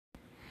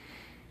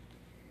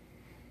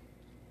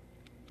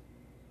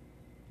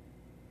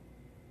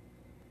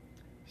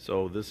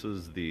So this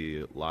is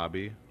the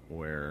lobby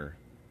where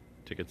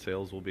ticket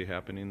sales will be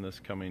happening this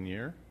coming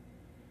year.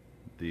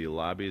 The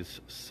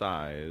lobby's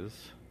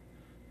size,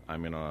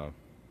 I'm going to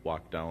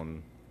walk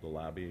down the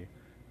lobby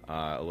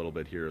a little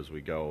bit here as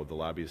we go. The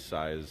lobby's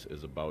size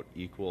is about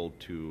equal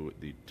to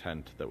the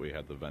tent that we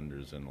had the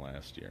vendors in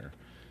last year.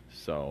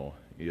 So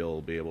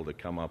you'll be able to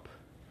come up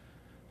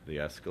the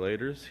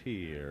escalators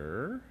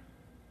here,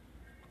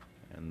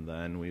 and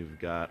then we've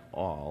got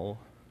all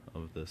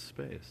of this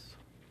space.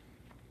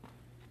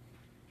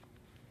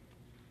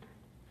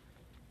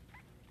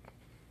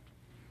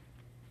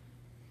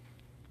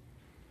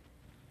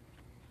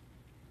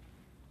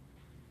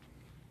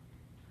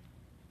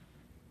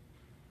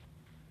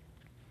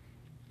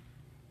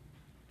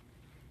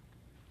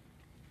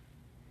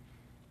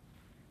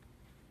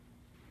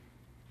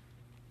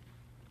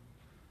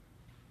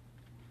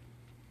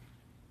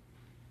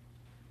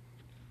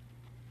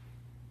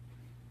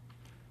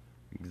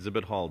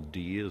 Exhibit Hall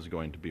D is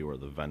going to be where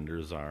the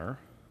vendors are,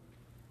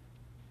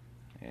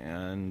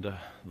 and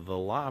the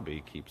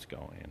lobby keeps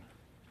going.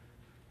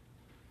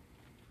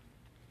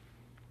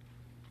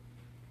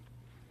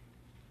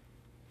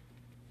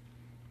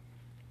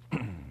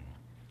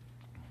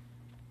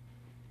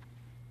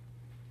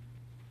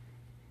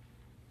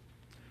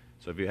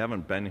 So if you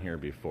haven't been here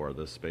before,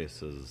 this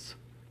space is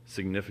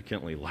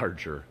significantly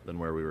larger than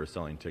where we were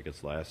selling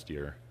tickets last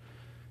year.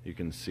 You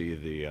can see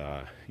the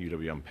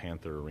UWM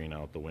Panther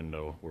Arena out the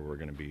window, where we're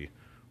going to be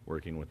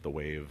working with the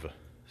Wave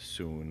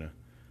soon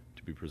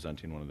to be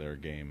presenting one of their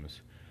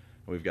games.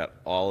 And we've got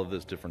all of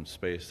this different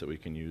space that we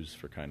can use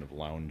for kind of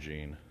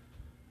lounging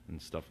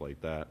and stuff like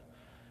that.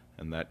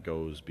 And that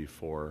goes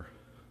before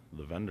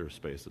the vendor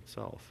space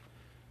itself.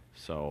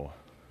 So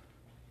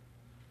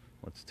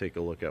let's take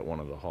a look at one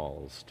of the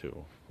halls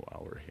too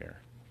while we're here.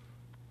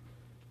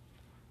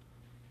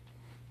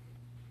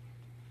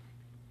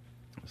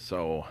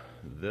 So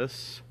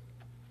this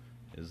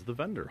is the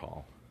vendor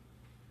hall.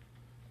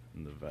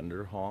 And the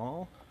vendor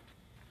hall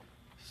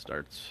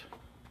starts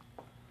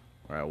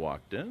where I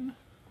walked in.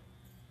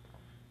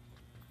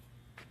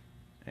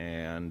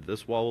 And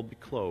this wall will be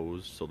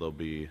closed, so there'll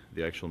be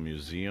the actual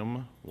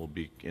museum will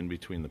be in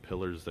between the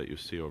pillars that you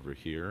see over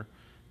here.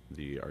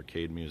 The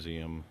arcade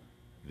museum,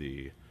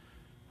 the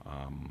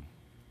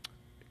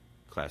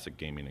classic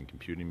gaming and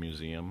computing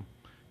museum,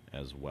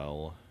 as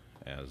well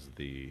as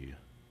the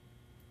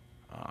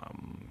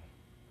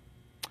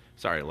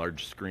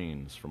large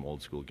screens from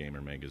Old School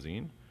Gamer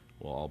magazine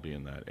will all be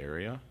in that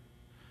area.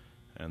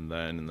 And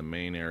then in the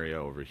main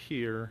area over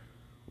here,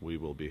 we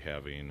will be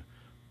having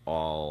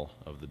all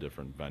of the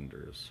different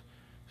vendors.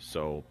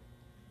 So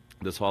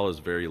this hall is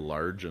very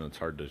large, and it's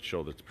hard to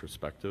show this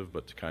perspective,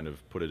 but to kind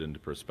of put it into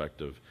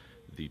perspective,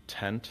 the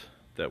tent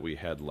that we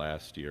had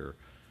last year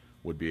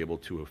would be able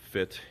to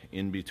fit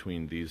in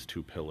between these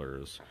two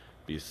pillars,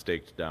 be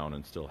staked down,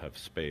 and still have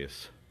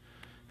space.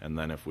 And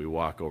then if we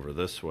walk over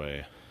this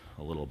way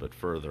a little bit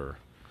further,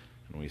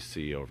 and we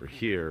see over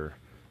here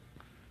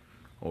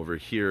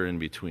in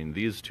between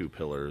these two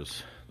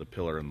pillars, the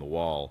pillar and the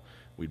wall,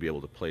 we'd be able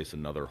to place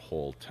another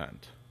whole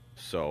tent.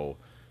 So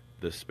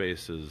this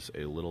space is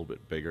a little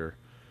bit bigger.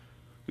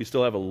 We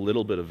still have a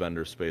little bit of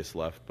vendor space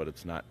left, but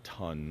it's not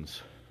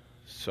tons.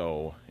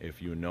 So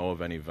if you know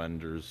of any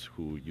vendors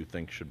who you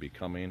think should be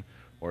coming,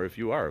 or if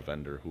you are a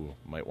vendor who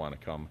might want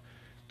to come,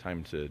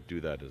 time to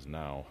do that is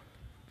now.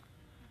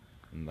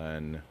 And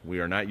then we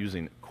are not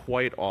using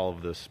quite all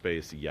of this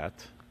space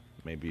yet.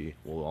 Maybe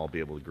we'll all be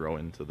able to grow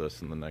into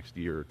this in the next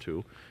year or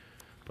two.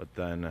 But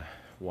then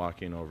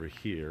walking over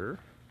here.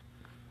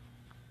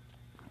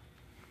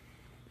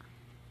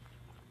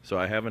 So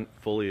I haven't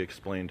fully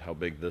explained how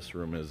big this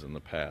room is in the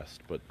past,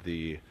 but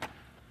the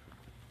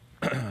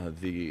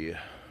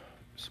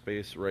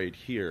space right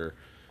here,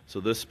 so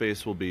this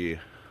space will be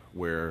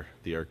where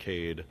the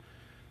arcade,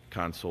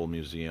 console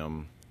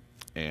museum,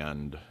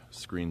 and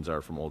screens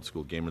are from Old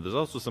School Gamer. There's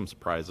also some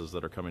surprises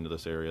that are coming to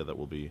this area that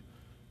we'll be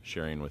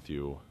sharing with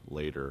you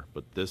later,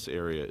 but this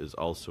area is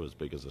also as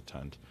big as a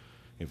tent.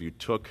 If you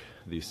took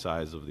the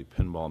size of the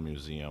pinball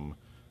museum,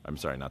 I'm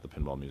sorry, not the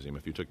pinball museum,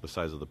 if you took the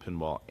size of the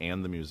pinball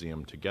and the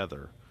museum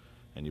together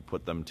and you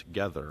put them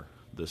together,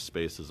 this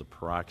space is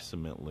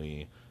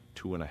approximately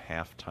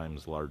 2.5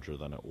 times larger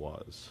than it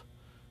was.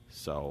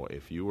 So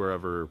if you were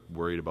ever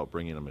worried about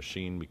bringing a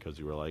machine because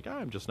you were like,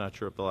 I'm just not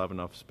sure if they'll have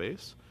enough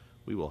space,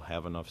 we will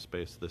have enough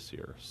space this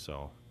year.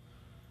 So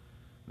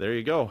there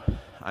you go.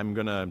 I'm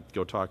going to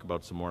go talk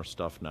about some more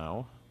stuff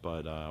now,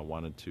 but I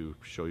wanted to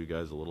show you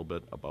guys a little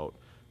bit about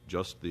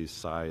just the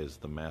size,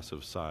 the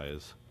massive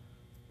size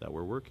that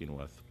we're working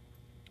with.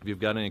 If you've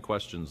got any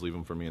questions, leave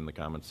them for me in the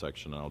comments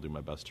section, and I'll do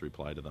my best to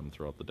reply to them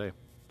throughout the day.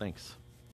 Thanks.